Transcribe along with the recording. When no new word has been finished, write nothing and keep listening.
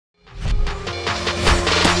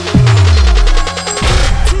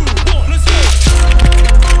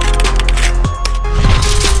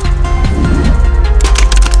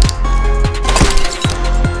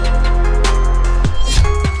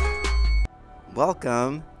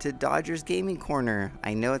Welcome to Dodgers Gaming Corner.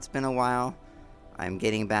 I know it's been a while. I'm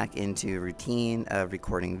getting back into a routine of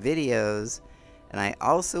recording videos, and I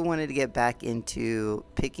also wanted to get back into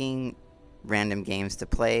picking random games to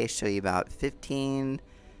play, show you about 15,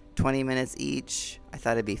 20 minutes each. I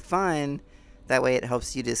thought it'd be fun. That way it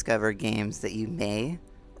helps you discover games that you may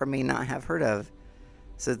or may not have heard of.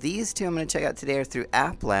 So these two I'm going to check out today are through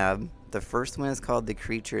App Lab. The first one is called The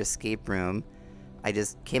Creature Escape Room. I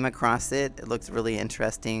just came across it. It looks really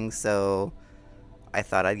interesting, so I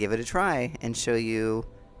thought I'd give it a try and show you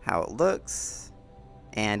how it looks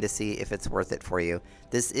and to see if it's worth it for you.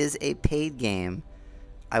 This is a paid game.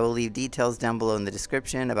 I will leave details down below in the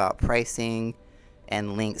description about pricing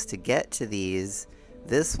and links to get to these.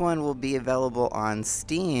 This one will be available on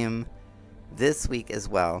Steam this week as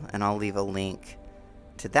well, and I'll leave a link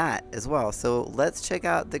to that as well. So let's check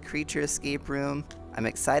out The Creature Escape Room. I'm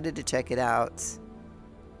excited to check it out.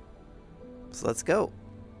 So let's go.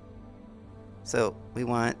 So we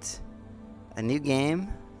want a new game,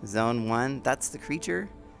 Zone 1. That's the creature.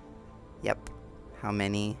 Yep. How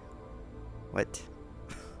many? What?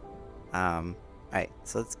 Alright,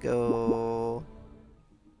 so let's go.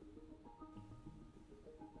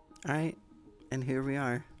 Alright, and here we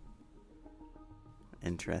are.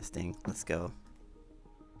 Interesting. Let's go.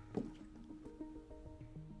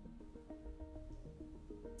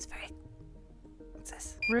 It's very... What's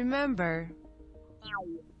this? Remember.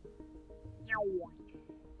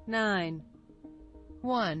 9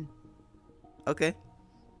 1. Okay.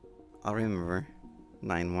 I'll remember.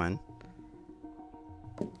 9-1.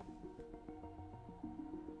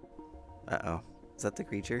 Uh-oh. Is that the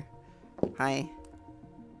creature? Hi.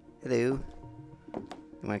 Hello. You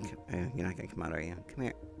wanna, you're not gonna come out, are you? Come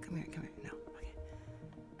here. Come here. Come here. No. Okay.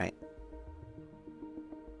 Alright.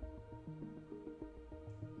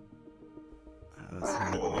 Oh, it's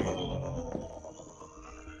not weird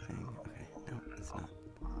thing. Okay. No, it's not.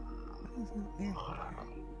 What is it? Weird.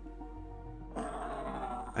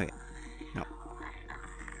 Okay. No.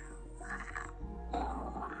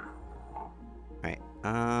 Alright.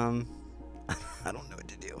 I don't know what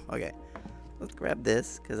to do. Okay. Let's grab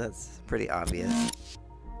this, because that's pretty obvious.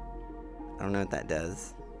 I don't know what that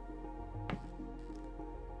does.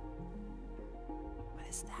 What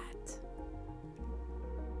is that?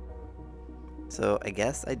 So, I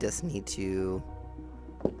guess I just need to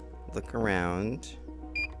look around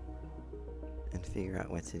and figure out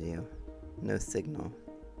what to do. No signal.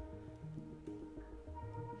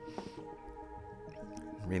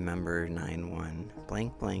 Remember 9-1.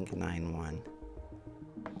 Blank blank 9-1.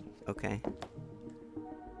 Okay.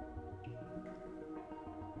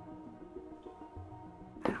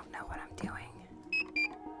 I don't know what I'm doing.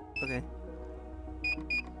 Okay.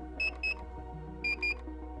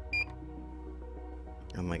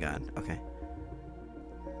 Oh my god. Okay.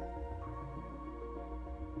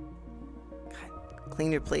 God.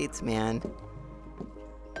 Clean your plates, man.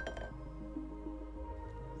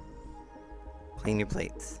 Clean your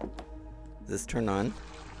plates. Does this turn on?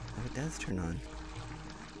 Oh, it does turn on.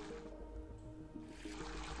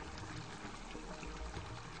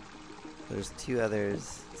 There's two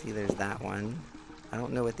others. See, there's that one. I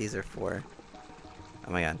don't know what these are for.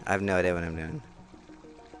 Oh my god, I have no idea what I'm doing.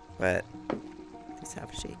 But these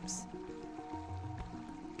have shapes.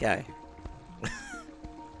 Get out of here.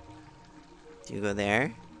 Do you go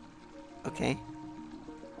there? Okay.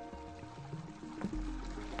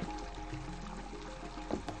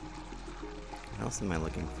 What else am I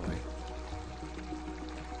looking for?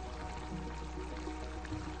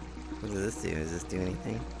 What does this do? Does this do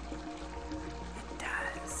anything? It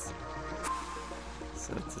does.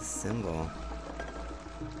 So it's a symbol.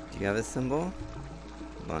 Do you have a symbol?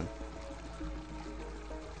 Hold on.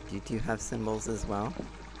 Do you have symbols as well?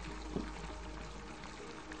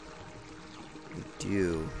 You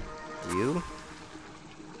do. Do you?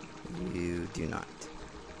 You do not.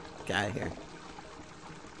 Get out of here.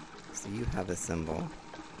 So you have a symbol.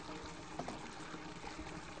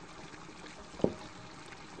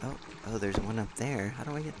 Oh, there's one up there. How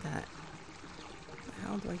do I get that?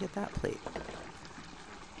 How do I get that plate?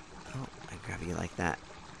 Oh, I grab you like that.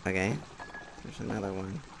 Okay. There's another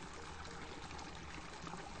one.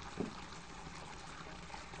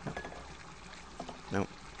 Nope.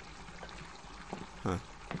 Huh.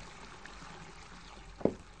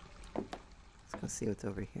 Let's go see what's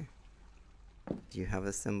over here. Do you have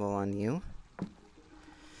a symbol on you?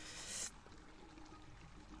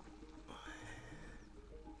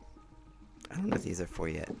 I don't know if these are for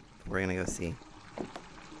yet. We're gonna go see.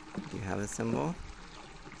 Do you have a symbol?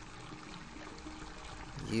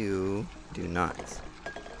 You do not.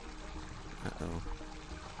 Uh-oh.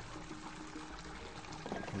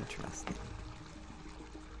 interesting.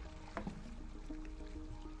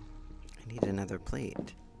 I need another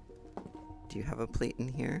plate. Do you have a plate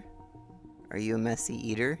in here? Are you a messy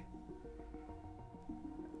eater?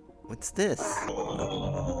 What's this?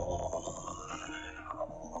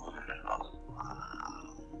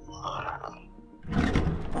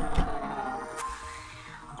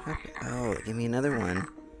 Oh, give me another one.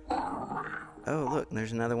 Oh, look,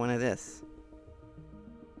 there's another one of this.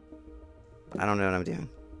 I don't know what I'm doing.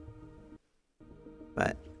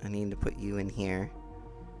 But I need to put you in here.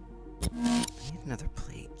 I need another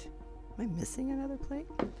plate. Am I missing another plate?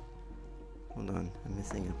 Hold on, I'm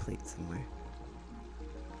missing a plate somewhere.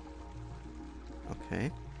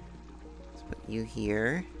 Okay. Let's put you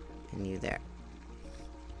here and you there.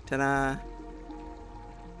 Ta-da!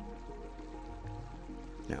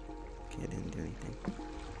 No. Okay, I didn't do anything.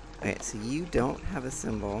 Alright, so you don't have a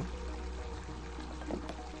symbol.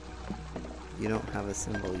 You don't have a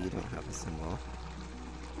symbol, you don't have a symbol.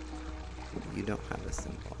 You don't have a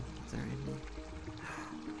symbol. Is there any? Hold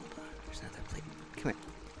on, there's another plate. Come here.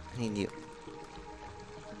 I need you.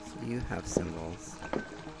 So you have symbols. I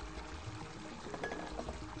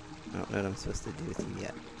don't know what I'm supposed to do with you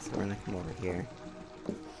yet. So we're gonna come over here.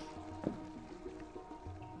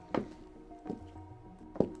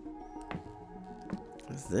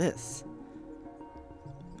 What is this?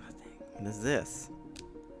 Nothing. What is this?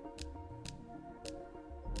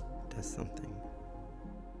 It does something.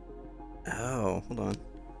 Oh, hold on.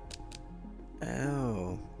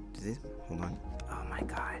 Oh. Do these? Hold on. Oh my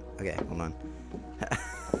god. Okay, hold on.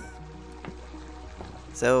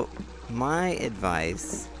 So, my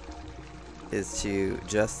advice is to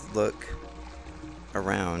just look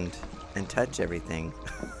around and touch everything.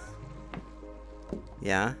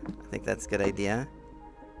 Yeah, I think that's a good idea.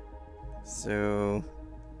 So...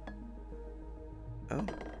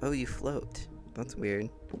 Oh, you float. That's weird.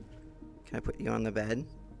 Can I put you on the bed?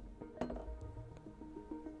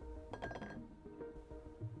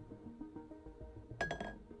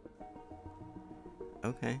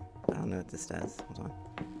 Okay, I don't know what this does. Hold on.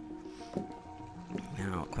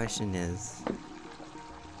 Now, question is,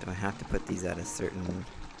 do I have to put these at a certain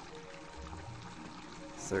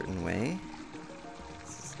way?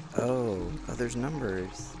 Oh, there's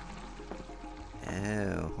numbers.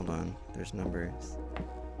 Oh, hold on. There's numbers.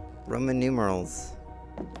 Roman numerals.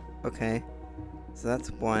 Okay. So that's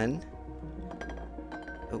 1.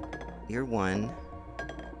 Oh, you're 1.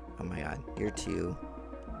 Oh my god. You're 2.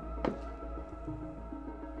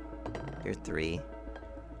 You're 3.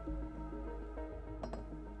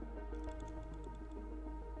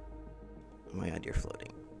 Oh my god, you're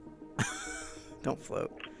floating. Don't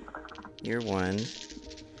float. You're 1.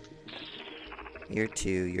 You're 2.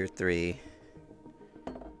 You're 3.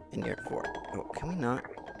 And you're 4. Oh, can we not?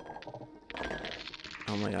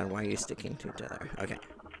 Oh my god, why are you sticking to each other? Okay.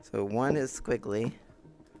 So 1 is squiggly.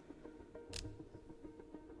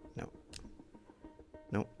 Nope.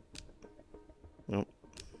 Nope. Nope.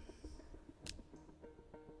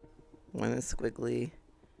 1 is squiggly.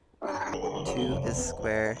 2 is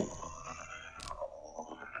square.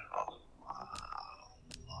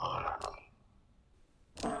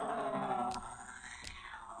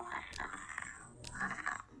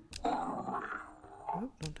 Oh,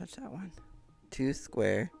 don't touch that one. 2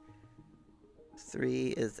 square. 3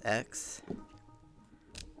 is X.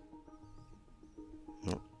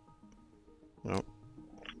 Nope. Nope.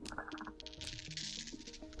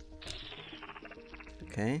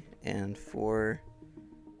 Okay, and 4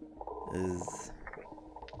 is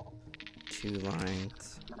 2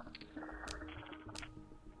 lines.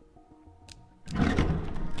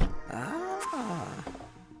 Ah!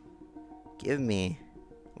 Give me.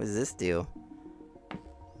 What does this do?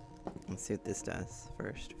 Let's see what this does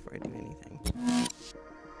first before I do anything.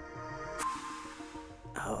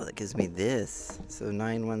 Oh, that gives me this. So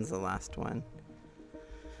 9-1's the last one.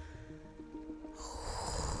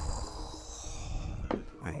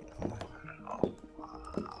 Alright, hold on.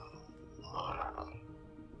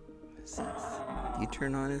 What is this? Do you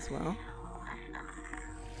turn on as well?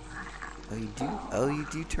 Oh, you do? Oh, you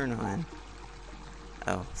do turn on.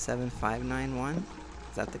 Oh, 7591?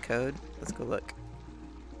 Is that the code? Let's go look.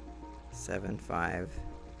 75.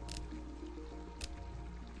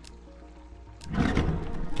 Oh, it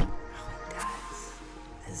does.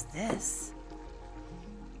 What is this?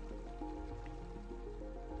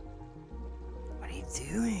 What are you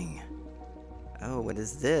doing? Oh, what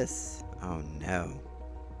is this? Oh no.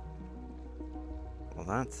 Well,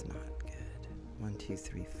 that's not good. 1, 2,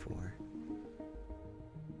 3, 4.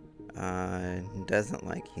 Doesn't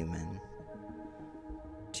like human.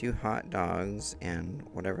 2 hot dogs and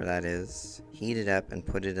whatever that is. Heat it up and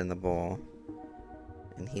put it in the bowl.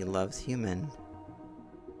 And he loves human.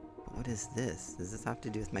 But what is this? Does this have to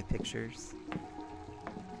do with my pictures?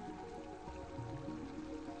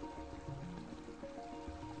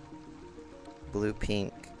 Blue,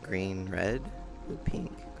 pink, green, red. Blue,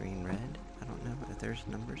 pink, green, red. I don't know if there's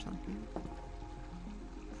numbers on here. I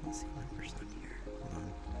don't see numbers on here. Hold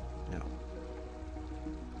on. No.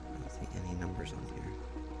 I don't see any numbers on here.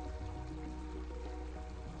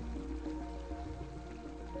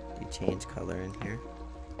 Do you change color in here?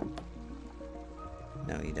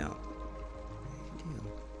 No, you don't. You do.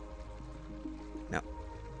 No.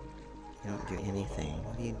 You don't do anything.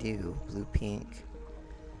 What do you do? Blue, pink.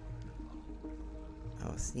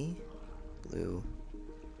 Oh, see? Blue.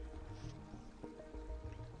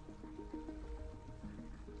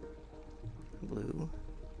 Blue.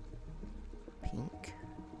 Pink.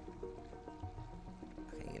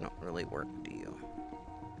 Okay, you don't really work, do you?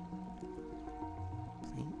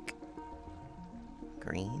 Pink.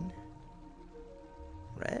 Green.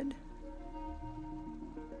 Red?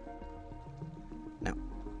 No.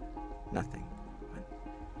 Nothing. What?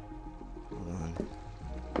 Hold on.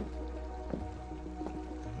 I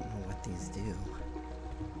don't know what these do.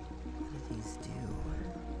 What do these do?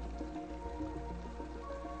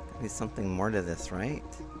 There's something more to this, right?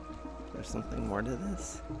 There's something more to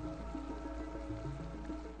this?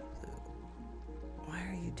 Why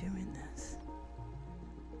are you doing this?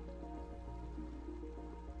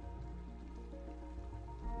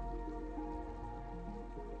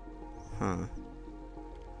 Huh.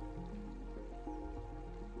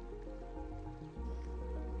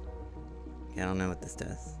 Yeah, I don't know what this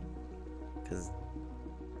does. 'Cause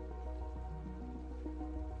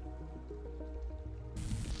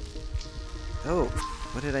oh,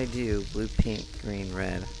 what did I do? Blue, pink, green,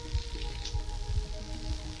 red.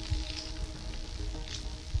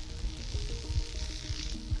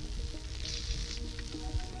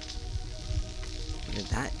 What did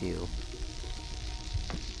that do?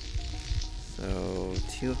 So,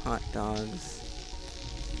 2 hot dogs.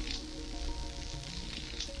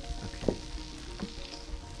 Okay.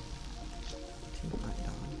 2 hot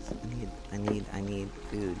dogs. I need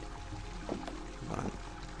food. Hold on.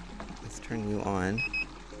 Let's turn you on. Okay.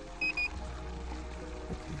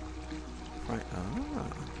 Right. Oh.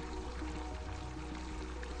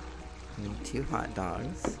 I need 2 hot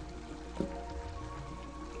dogs.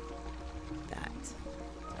 That.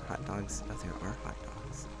 Hot dogs. Oh, there are hot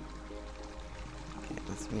dogs. Okay,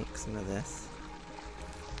 let's make some of this.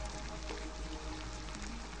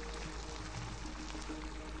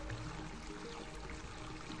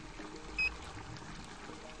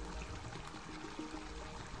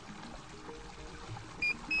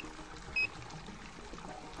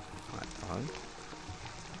 Hot dog.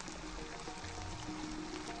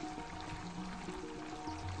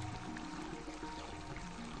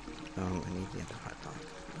 I need the other hot dog.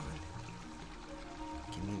 Hold on.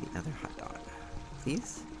 Give me the other hot dog.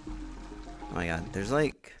 Please? Oh my god, there's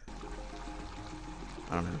like...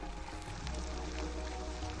 I don't know.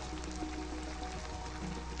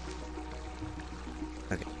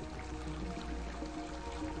 Okay.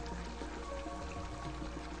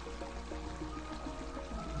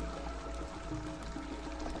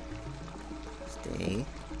 Stay.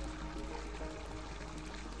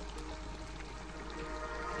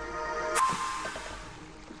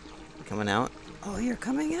 Coming out? Oh, you're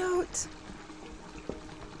coming out!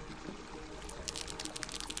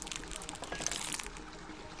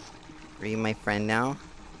 Are you my friend now?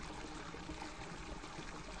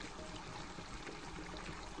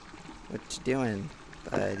 What you doing,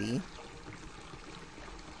 buddy?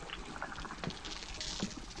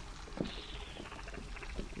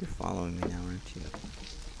 You're following me now, aren't you?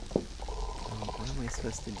 Oh, what am I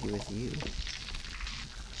supposed to do with you?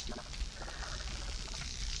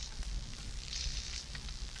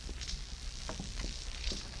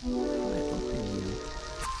 How do I open you?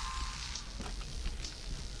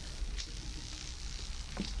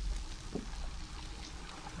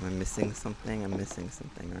 Am I missing something? I'm missing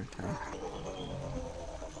something, aren't I?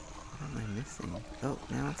 What am I missing? Oh,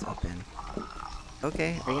 now it's open.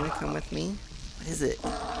 Okay, are you gonna come with me? What is it?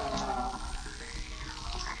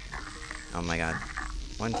 Oh my god.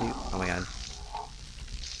 1, 2, oh my god.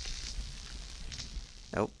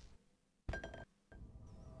 Nope.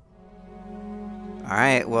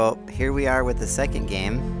 Alright, well, here we are with the second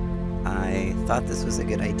game. I thought this was a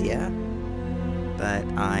good idea, but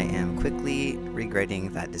I am quickly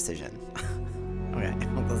regretting that decision. Okay,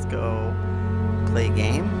 let's go play a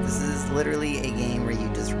game. This is literally a game where you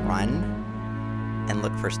just run and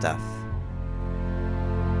look for stuff.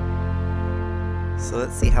 So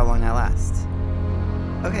let's see how long I last.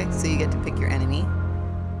 Okay, so you get to pick your enemy.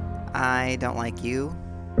 I don't like you.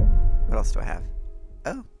 What else do I have?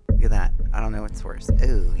 Oh, look at that. I don't know what's worse.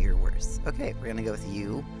 Oh, you're worse. Okay, we're gonna go with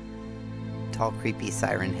you. Tall, creepy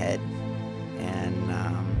Siren Head. And,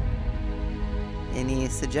 any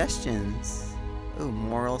suggestions? Ooh,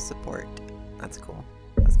 moral support. That's cool.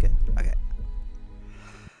 That's good. Okay.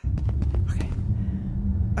 Okay.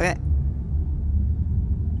 Okay.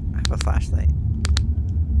 I have a flashlight.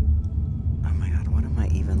 Oh my god, what am I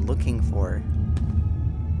even looking for?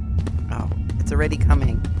 Oh, it's already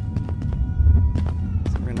coming.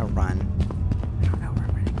 So we're gonna run. I don't know where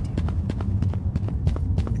I'm running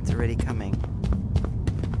to. It's already coming.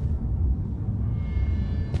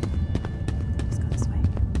 Let's go this way.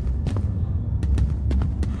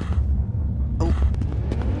 Oh,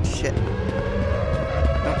 shit. No,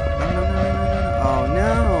 no, no, no, no, no, no. Oh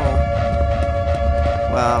no!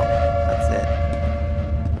 Well, that's it.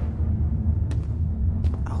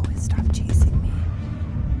 Oh, it stopped chasing me.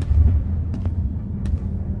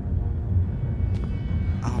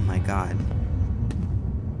 Oh my god.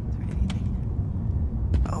 Is there anything?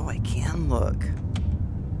 Oh, I can look.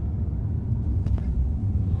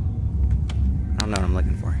 I don't know what I'm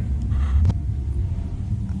looking for.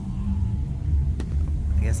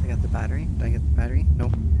 I guess I got the battery. Did I get the battery?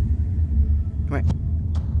 Nope. Come here.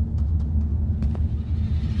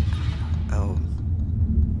 Oh.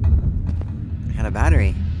 I got a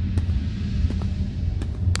battery.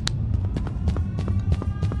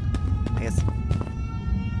 I guess.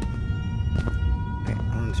 Okay, I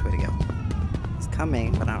don't know which way to go. He's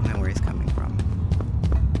coming, but I don't know where he's coming from.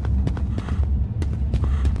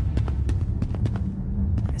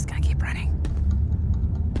 I'm just gonna keep running.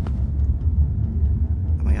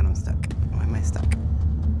 Oh my god, I'm stuck. Why am I stuck?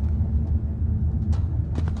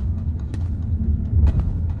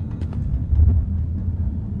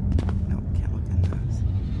 Nope, can't look in those.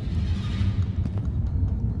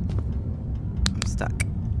 I'm stuck.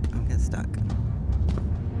 I'm getting stuck.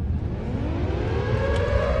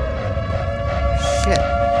 Shit.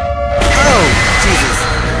 Oh, Jesus.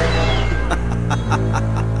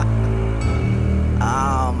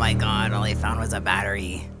 Oh my god, all I found was a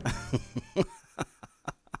battery.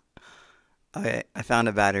 Okay, I found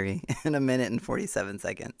a battery in 1 minute and 47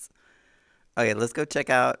 seconds. Okay, let's go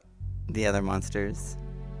check out the other monsters.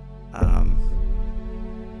 I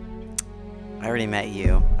already met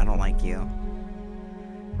you. I don't like you.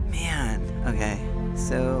 Man, okay.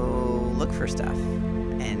 So, look for stuff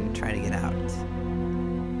and try to get out.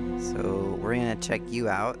 So, we're gonna check you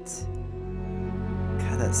out.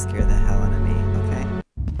 God, that scared the hell out of me. Okay.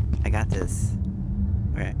 I got this.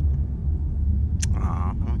 Okay.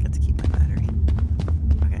 Aw, I don't get to keep my battery.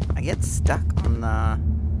 Okay. I get stuck on the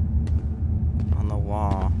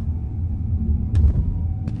wall.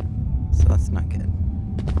 So that's not good.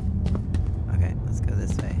 Okay, let's go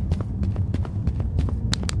this way.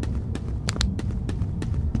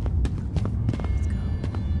 Let's go.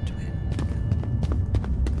 Which way?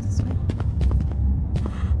 Go this way.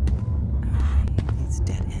 Okay, these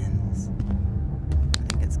dead ends. I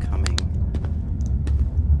think it's coming. Is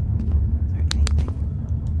there anything?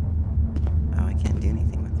 Oh, I can't do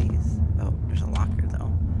anything with these. Oh, there's a locker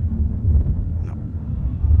though. No.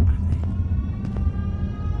 Okay.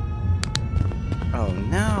 Oh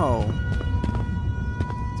no!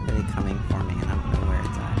 It's really coming for me and I don't know where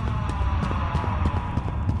it's at.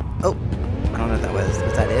 Oh! I don't know what that was.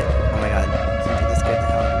 Was that it? Oh my god. Something that scared the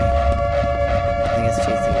hell out of me. I think it's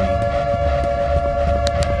chasing me.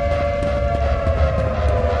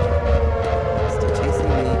 Still chasing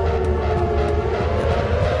me.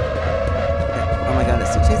 Oh my god,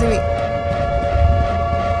 it's still chasing me!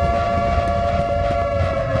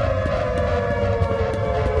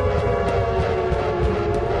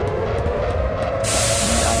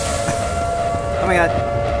 Oh my god.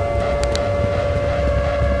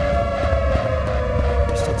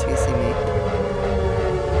 They're still chasing me.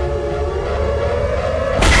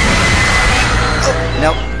 Oh,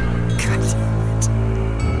 nope. God damn it.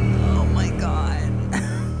 Oh my god.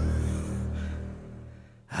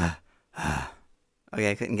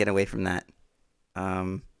 Okay, I couldn't get away from that.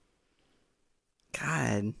 God.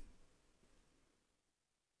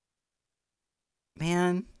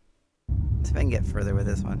 Man. Let's see if I can get further with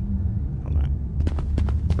this one. Hold on.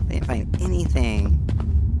 I didn't find anything.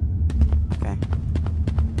 Okay.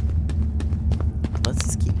 Let's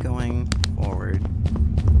just keep going forward.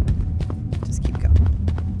 Just keep going.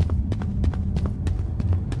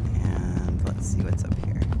 And let's see what's up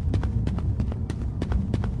here.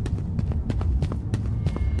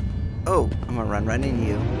 Oh, I'm gonna run right into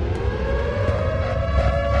you.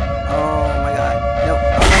 Oh my god.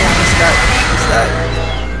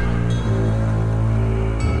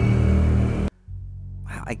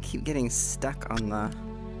 keep getting stuck on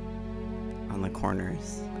the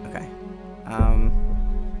corners. Okay.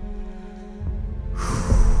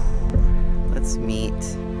 Let's meet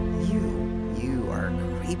you. You are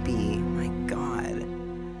creepy. My God.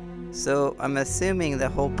 So I'm assuming the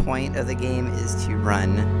whole point of the game is to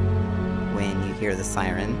run when you hear the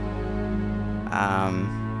siren.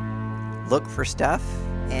 Look for stuff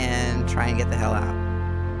and try and get the hell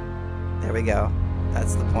out. There we go.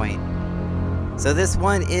 That's the point. So this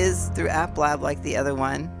one is through App Lab like the other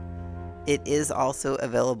one. It is also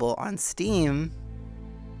available on Steam,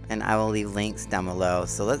 and I will leave links down below.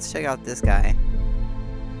 So let's check out this guy.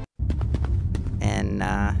 And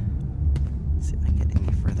let's see if I can get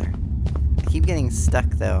any further. I keep getting stuck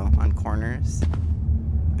though on corners.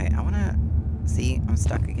 Okay, I wanna see. I'm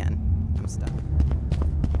stuck again. I'm stuck.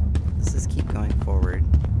 Let's just keep going forward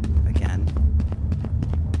again.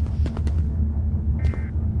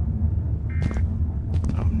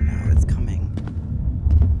 Oh no, it's coming.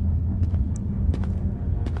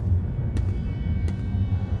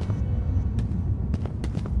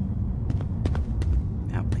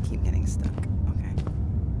 Nope, I keep getting stuck. Okay.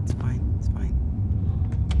 It's fine, it's fine.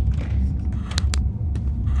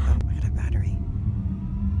 Oh, I got a battery.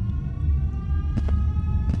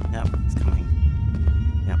 Nope, it's coming.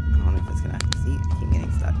 Yep, I don't know if it's gonna... See, I keep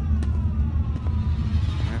getting stuck. I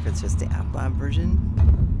wonder if it's just the App Lab version,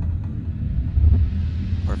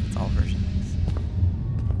 or if it's all versions.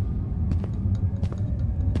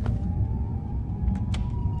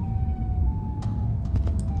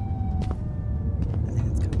 I think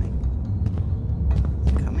it's coming.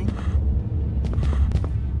 Is it coming?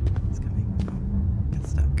 It's coming. Oh, it's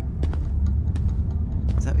stuck.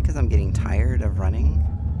 Is that because I'm getting tired of running?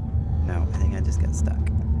 No, I think I just got stuck.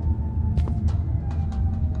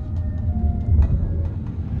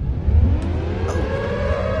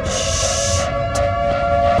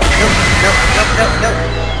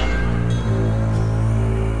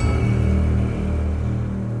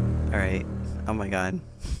 Alright. Oh my God.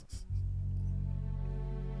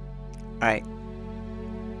 Alright.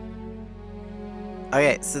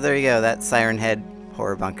 Okay, so there you go. That's Siren Head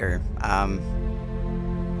Horror Bunker.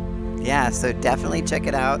 Yeah, so definitely check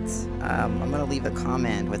it out. I'm gonna leave a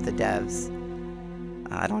comment with the devs.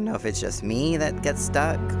 I don't know if it's just me that gets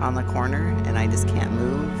stuck on the corner and I just can't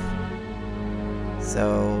move.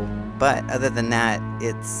 So, but other than that,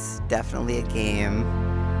 it's definitely a game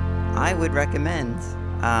I would recommend.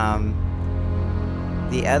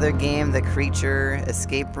 The other game, the Creature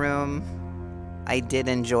Escape Room, I did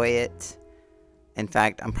enjoy it. In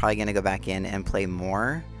fact, I'm probably gonna go back in and play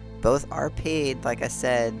more. Both are paid, like I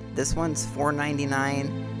said. This one's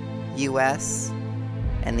 $4.99 US,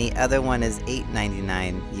 and the other one is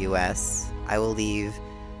 $8.99 US. I will leave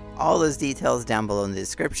all those details down below in the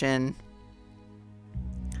description,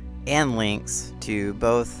 and links to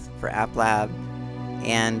both for App Lab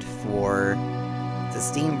and for the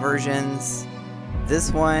Steam versions.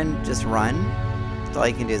 This one, just run. All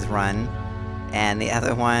you can do is run. And the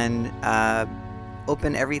other one,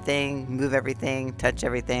 open everything, move everything, touch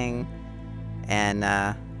everything, and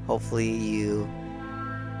hopefully you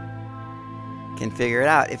can figure it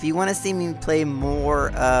out. If you want to see me play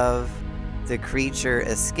more of the Creature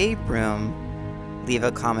Escape Room, leave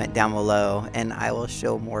a comment down below and I will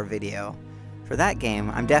show more video for that game.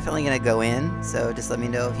 I'm definitely going to go in, so just let me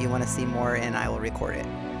know if you want to see more and I will record it.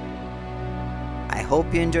 I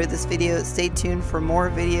hope you enjoyed this video. Stay tuned for more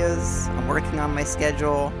videos. I'm working on my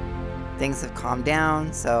schedule. Things have calmed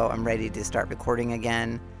down, so I'm ready to start recording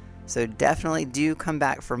again. So definitely do come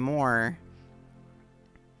back for more.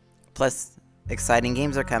 Plus, exciting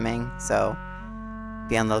games are coming, so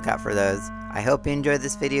be on the lookout for those. I hope you enjoyed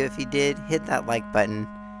this video. If you did, hit that like button.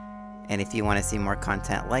 And if you want to see more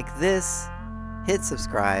content like this, hit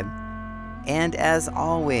subscribe. And as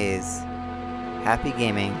always, happy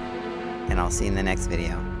gaming, and I'll see you in the next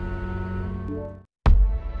video.